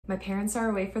My parents are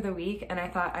away for the week and I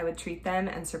thought I would treat them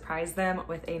and surprise them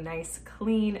with a nice,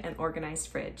 clean and organized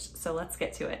fridge. So let's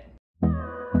get to it.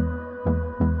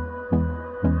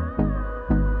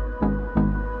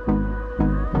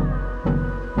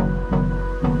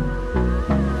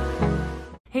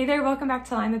 Hey there, welcome back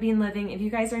to Limabean Living. If you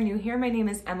guys are new here, my name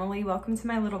is Emily. Welcome to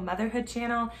my little motherhood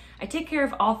channel. I take care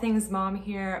of all things mom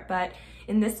here, but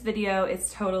in this video,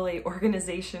 it's totally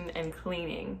organization and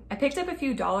cleaning. I picked up a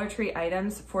few Dollar Tree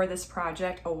items for this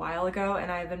project a while ago,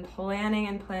 and I've been planning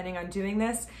on doing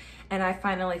this, and I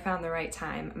finally found the right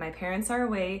time. My parents are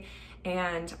away,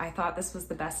 and I thought this was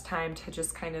the best time to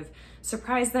just kind of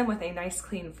surprise them with a nice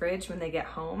clean fridge when they get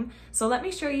home. So let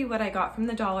me show you what I got from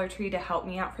the Dollar Tree to help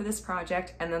me out for this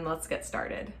project, and then let's get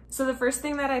started. So the first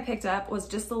thing that I picked up was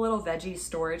just a little veggie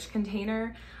storage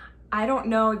container. I don't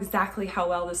know exactly how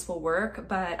well this will work,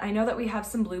 but I know that we have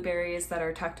some blueberries that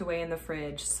are tucked away in the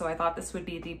fridge, so I thought this would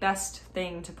be the best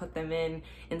thing to put them in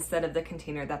instead of the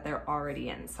container that they're already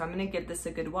in. So I'm gonna give this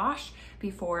a good wash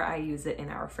before I use it in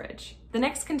our fridge. The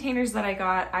next containers that I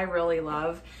got, I really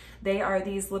love. They are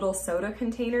these little soda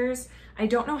containers. I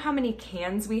don't know how many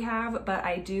cans we have, but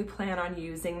I do plan on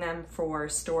using them for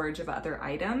storage of other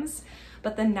items.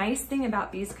 But the nice thing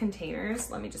about these containers,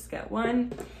 let me just get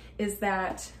one, is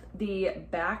that the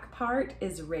back part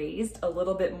is raised a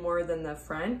little bit more than the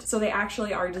front. So they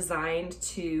actually are designed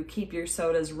to keep your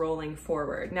sodas rolling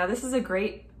forward. Now this is a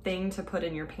great thing to put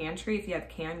in your pantry if you have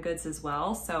canned goods as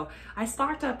well. So I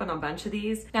stocked up on a bunch of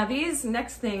these. Now these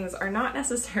next things are not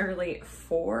necessarily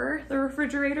for the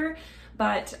refrigerator,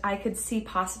 but I could see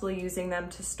possibly using them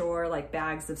to store like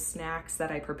bags of snacks that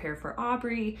I prepare for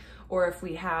Aubrey, or if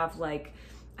we have like,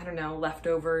 I don't know,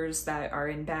 leftovers that are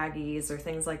in baggies or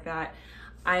things like that.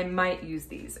 I might use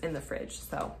these in the fridge,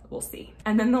 so we'll see.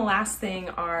 And then the last thing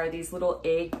are these little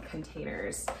egg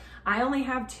containers. I only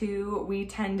have two. We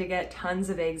tend to get tons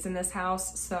of eggs in this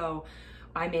house, so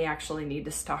I may actually need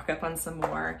to stock up on some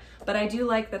more, but I do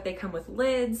like that they come with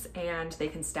lids and they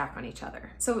can stack on each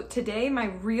other. So today my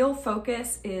real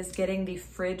focus is getting the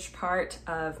fridge part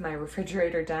of my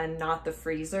refrigerator done, not the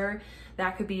freezer.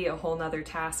 That could be a whole nother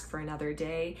task for another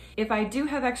day. If I do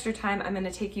have extra time, I'm gonna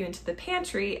take you into the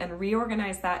pantry and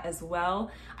reorganize that as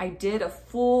well. I did a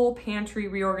full pantry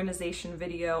reorganization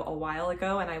video a while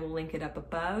ago and I will link it up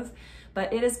above,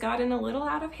 but it has gotten a little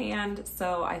out of hand,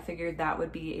 so I figured that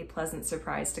would be a pleasant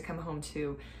surprise to come home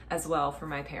to as well for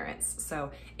my parents.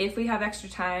 So if we have extra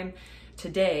time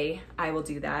today, I will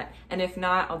do that. And if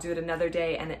not, I'll do it another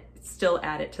day and still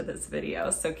add it to this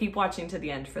video. So keep watching to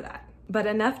the end for that. But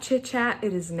enough chit chat,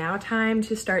 it is now time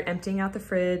to start emptying out the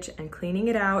fridge and cleaning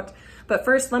it out. But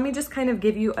first, let me just kind of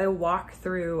give you a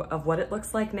walkthrough of what it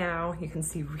looks like now. You can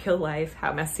see real life,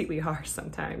 how messy we are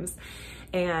sometimes,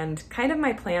 and kind of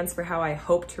my plans for how I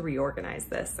hope to reorganize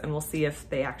this, and we'll see if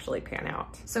they actually pan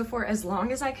out. So for as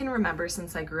long as I can remember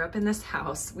since I grew up in this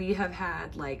house, we have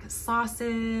had like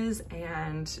sauces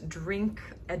and drink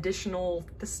additional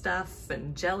stuff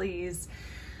and jellies,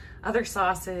 other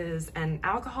sauces, and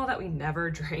alcohol that we never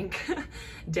drink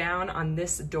down on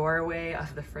this doorway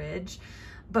of the fridge,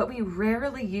 but we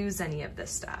rarely use any of this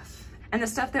stuff. And the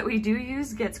stuff that we do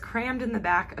use gets crammed in the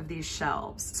back of these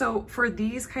shelves. So for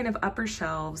these kind of upper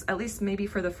shelves, at least maybe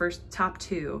for the first top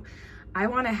two, I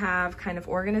wanna have kind of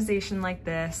organization like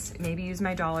this, maybe use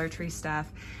my Dollar Tree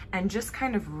stuff, and just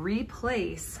kind of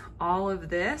replace all of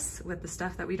this with the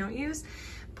stuff that we don't use,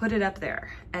 put it up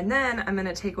there. And then I'm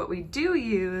gonna take what we do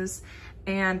use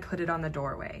and put it on the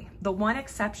doorway. The one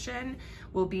exception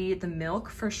will be the milk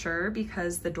for sure,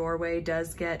 because the doorway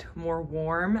does get more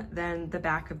warm than the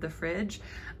back of the fridge.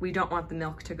 We don't want the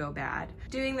milk to go bad.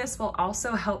 Doing this will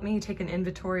also help me take an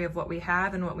inventory of what we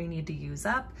have and what we need to use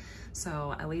up.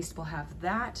 So at least we'll have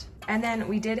that. And then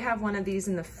we did have one of these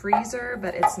in the freezer,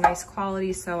 but it's nice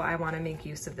quality, so I wanna make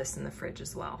use of this in the fridge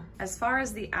as well. As far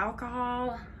as the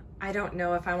alcohol, I don't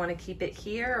know if I wanna keep it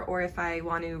here or if I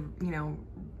want to, you know,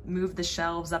 move the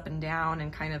shelves up and down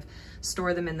and kind of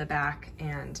store them in the back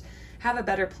and have a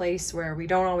better place where we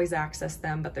don't always access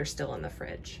them, but they're still in the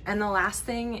fridge. And the last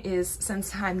thing is,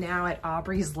 since I'm now at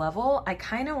Aubrey's level, I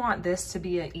kind of want this to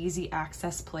be an easy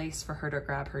access place for her to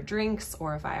grab her drinks,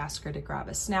 or if I ask her to grab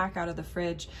a snack out of the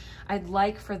fridge, I'd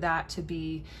like for that to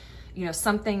be, you know,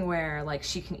 something where like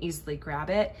she can easily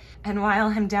grab it. And while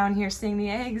I'm down here seeing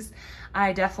the eggs,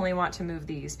 I definitely want to move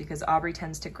these because Aubrey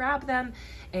tends to grab them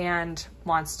and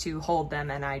wants to hold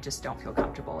them, and I just don't feel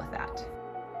comfortable with that.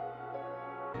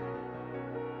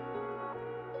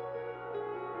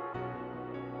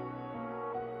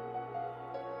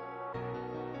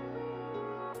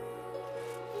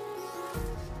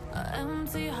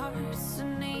 Empty hearts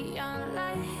and neon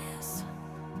lights,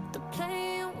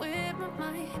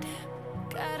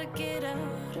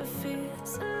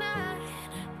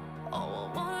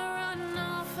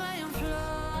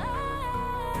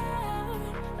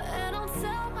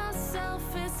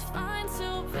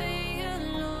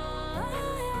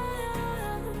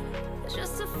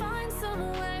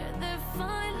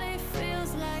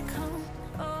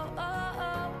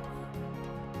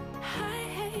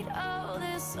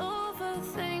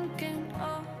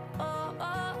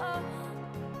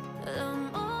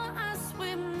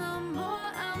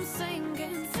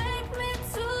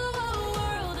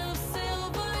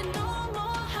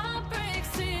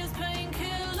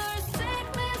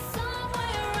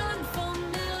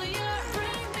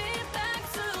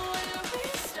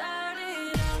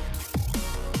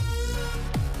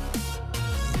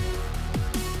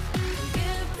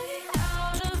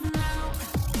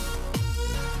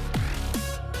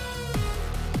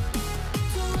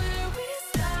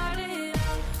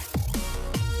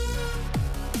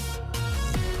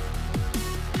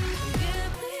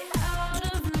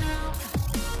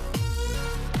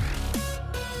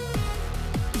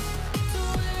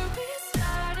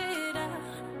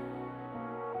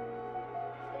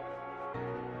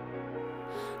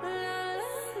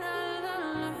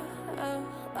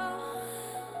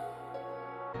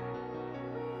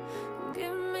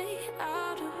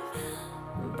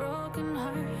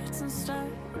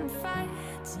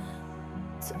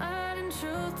 turning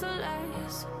truth to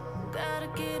lies. Gotta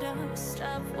get up,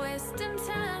 stop wasting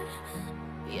time.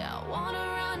 Yeah, I wanna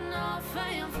run off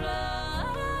and fly.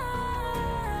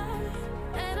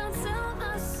 And I tell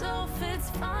myself it's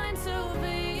fine to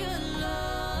be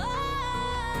alone,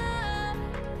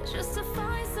 just to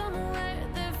find somewhere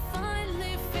that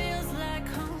finally feels like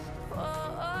home.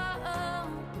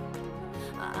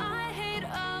 I hate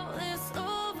all this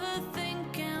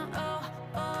overthinking.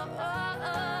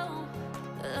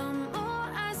 The more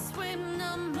I swim,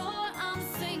 the more I'm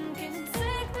sinking.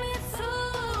 Take me to a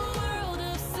world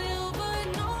of silver,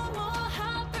 no more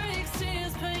heartbreaks,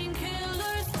 tears,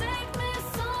 painkillers. Take me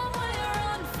somewhere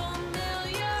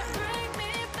unfamiliar, bring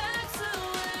me back to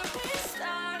where we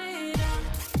started out.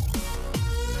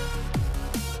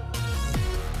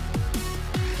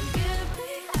 Get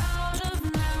me out of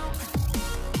now,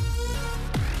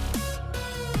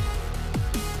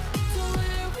 to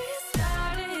where we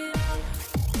started out.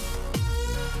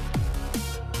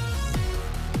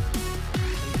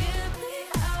 Get me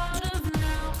out of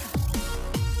now,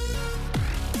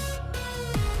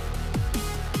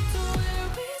 to where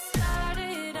we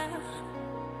started out.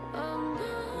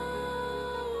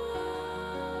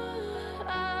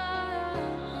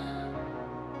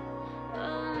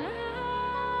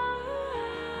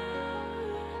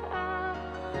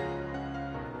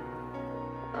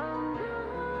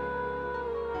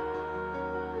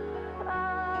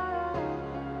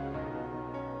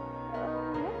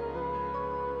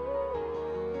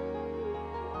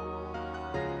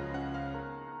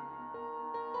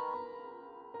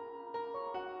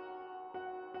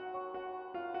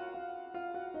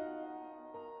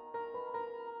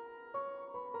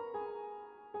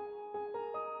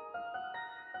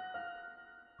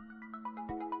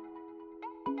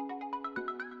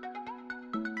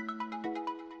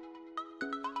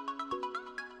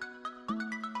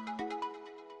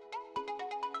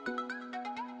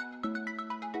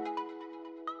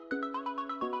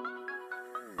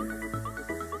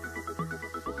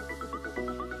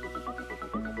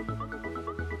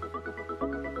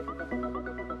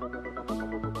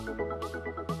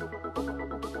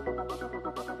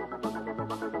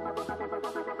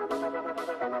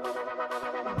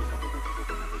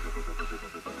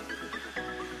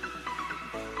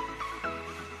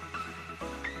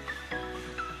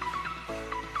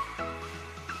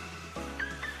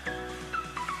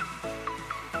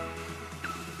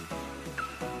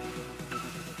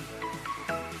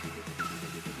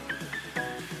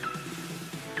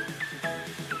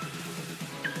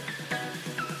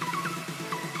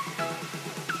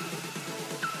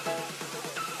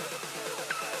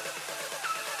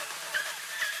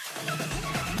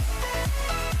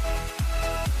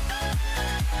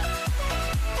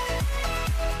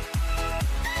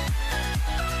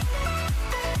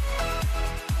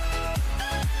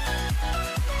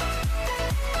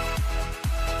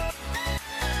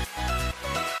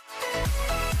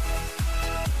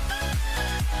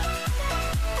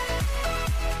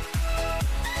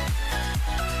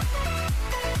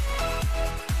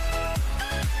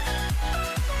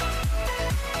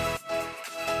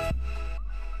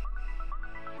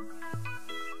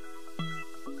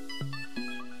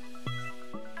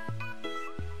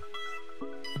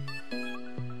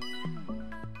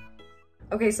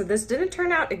 Okay, so this didn't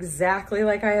turn out exactly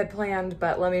like I had planned,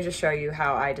 but let me just show you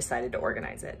how I decided to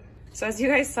organize it. So as you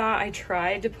guys saw, I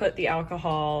tried to put the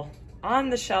alcohol on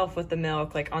the shelf with the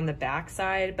milk, like on the back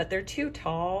side, but they're too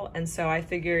tall. And so I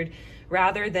figured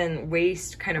rather than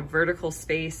waste kind of vertical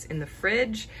space in the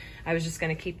fridge, I was just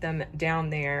gonna keep them down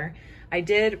there. I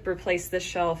did replace this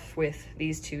shelf with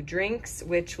these two drinks,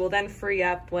 which will then free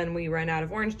up when we run out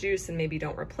of orange juice and maybe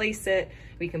don't replace it.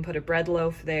 We can put a bread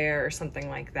loaf there or something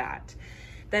like that.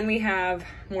 Then we have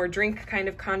more drink kind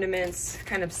of condiments,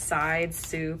 kind of side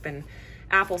soup and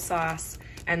applesauce,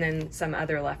 and then some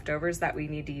other leftovers that we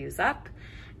need to use up.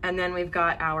 And then we've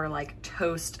got our like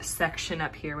toast section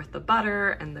up here with the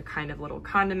butter and the kind of little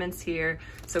condiments here.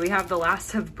 So we have the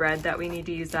last of bread that we need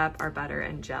to use up, our butter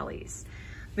and jellies.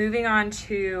 Moving on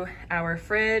to our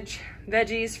fridge,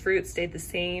 veggies, fruit stayed the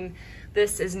same.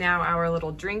 This is now our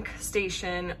little drink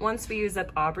station. Once we use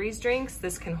up Aubrey's drinks,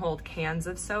 this can hold cans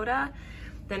of soda.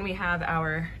 Then we have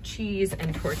our cheese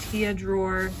and tortilla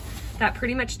drawer. That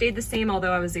pretty much stayed the same,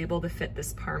 although I was able to fit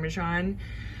this Parmesan.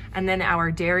 And then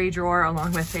our dairy drawer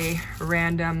along with a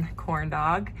random corn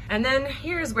dog. And then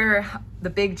here's where the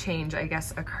big change, I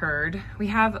guess, occurred. We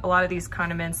have a lot of these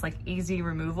condiments, like easy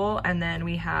removal, and then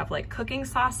we have like cooking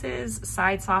sauces,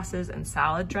 side sauces, and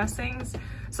salad dressings.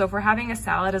 So if we're having a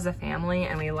salad as a family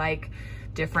and we like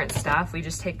different stuff, we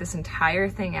just take this entire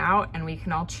thing out and we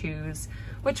can all choose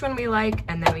which one we like,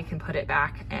 and then we can put it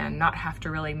back and not have to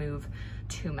really move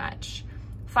too much.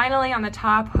 Finally, on the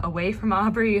top, away from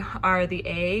Aubrey, are the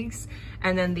eggs,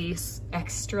 and then these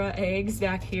extra eggs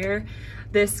back here.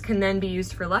 This can then be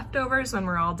used for leftovers when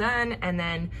we're all done, and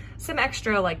then some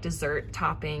extra like dessert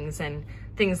toppings and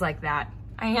things like that.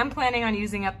 I am planning on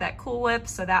using up that Cool Whip,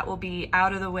 so that will be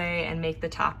out of the way and make the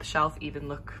top shelf even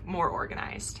look more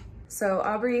organized. So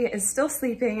Aubrey is still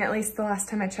sleeping, at least the last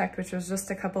time I checked, which was just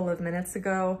a couple of minutes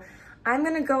ago. I'm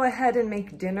gonna go ahead and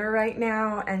make dinner right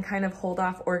now and kind of hold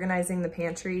off organizing the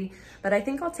pantry, but I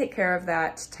think I'll take care of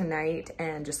that tonight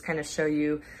and just kind of show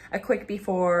you a quick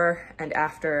before and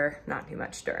after, not too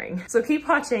much during. So keep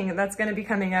watching, that's gonna be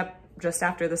coming up just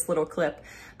after this little clip,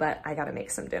 but I gotta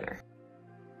make some dinner.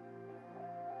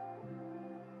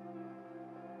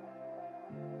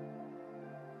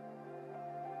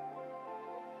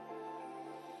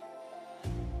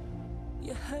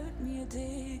 You hurt me, you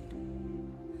did,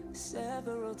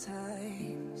 several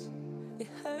times. It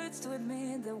hurts to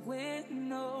admit that we're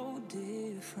no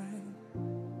different.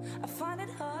 I find it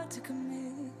hard to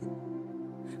commit,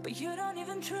 but you don't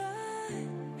even try.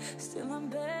 Still I'm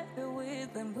better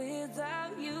with than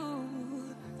without you.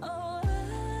 Oh,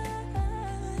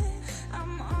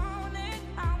 I'm on it,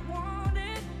 I want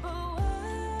it, but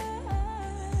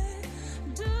why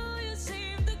do you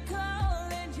seem to call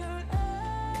in your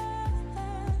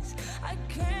eyes? I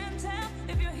can't tell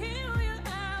if you're here or you're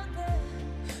out there.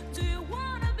 Do you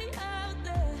wanna be out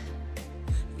there?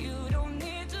 You don't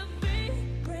need to be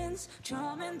Prince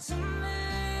Charming to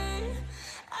me.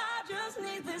 I just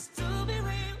need this to be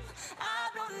real. I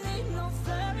don't need no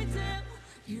fairy tale.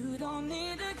 You don't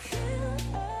need a killer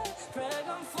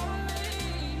pregnant for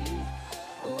me.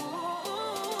 Ooh,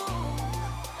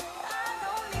 I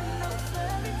don't need no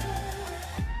fairy tale.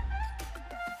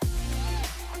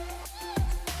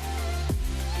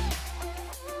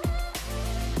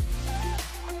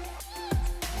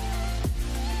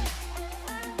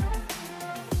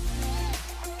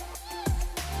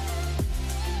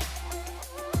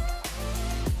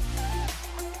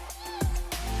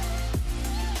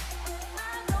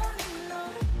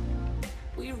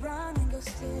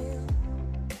 Still,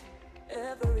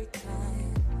 every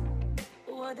time,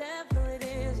 whatever it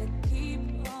is, I keep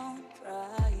on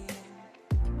trying.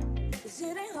 'Cause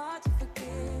it ain't hard to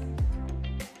forgive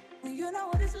when you know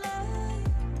what it's like.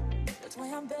 That's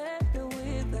why I'm better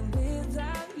with than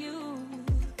without you.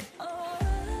 Oh,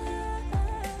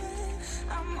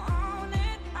 I'm on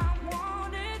it, I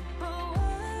want it, but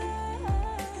why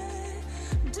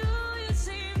do you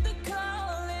seem to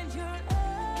call in your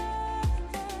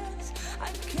eyes?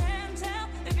 I can't tell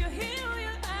if you're here or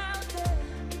you're out there.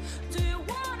 Do you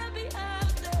wanna be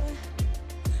out there?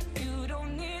 You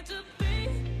don't need to be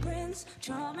Prince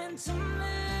Charming to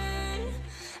me.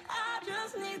 I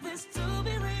just need this to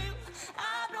be real.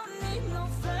 I don't need no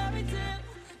fairy tale.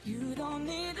 You don't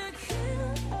need a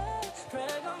killer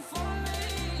pregnant for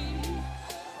me.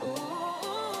 Ooh,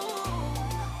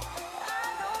 I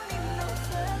don't need no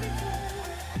fairy tale.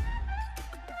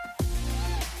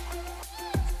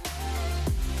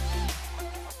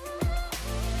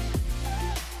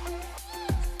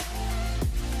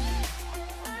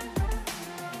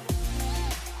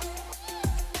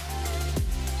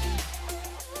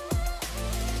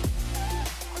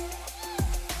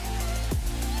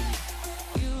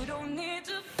 You don't need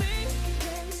to be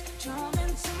Prince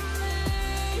Charming to me.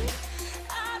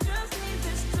 I just need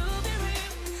this to be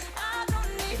real. I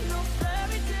don't need no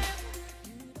fairy tale.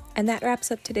 And that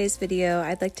wraps up today's video.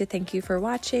 I'd like to thank you for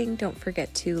watching. Don't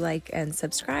forget to like and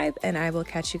subscribe, and I will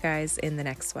catch you guys in the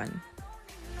next one.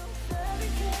 No fairy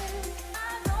tale.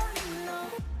 I don't need no.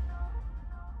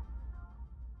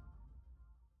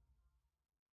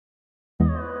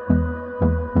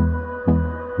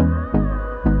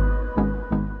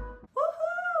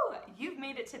 Woohoo! You've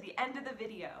made it to the end of the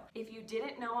video. If you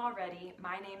didn't know already,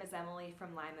 my name is Emily from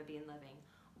Limabean Living.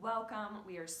 Welcome,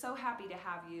 we are so happy to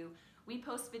have you. We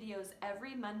post videos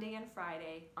every Monday and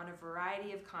Friday on a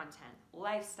variety of content: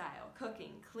 lifestyle,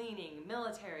 cooking, cleaning,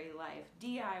 military life,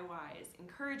 DIYs,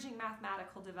 encouraging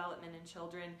mathematical development in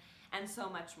children, and so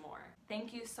much more.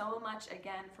 Thank you so much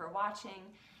again for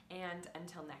watching, and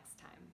until next time.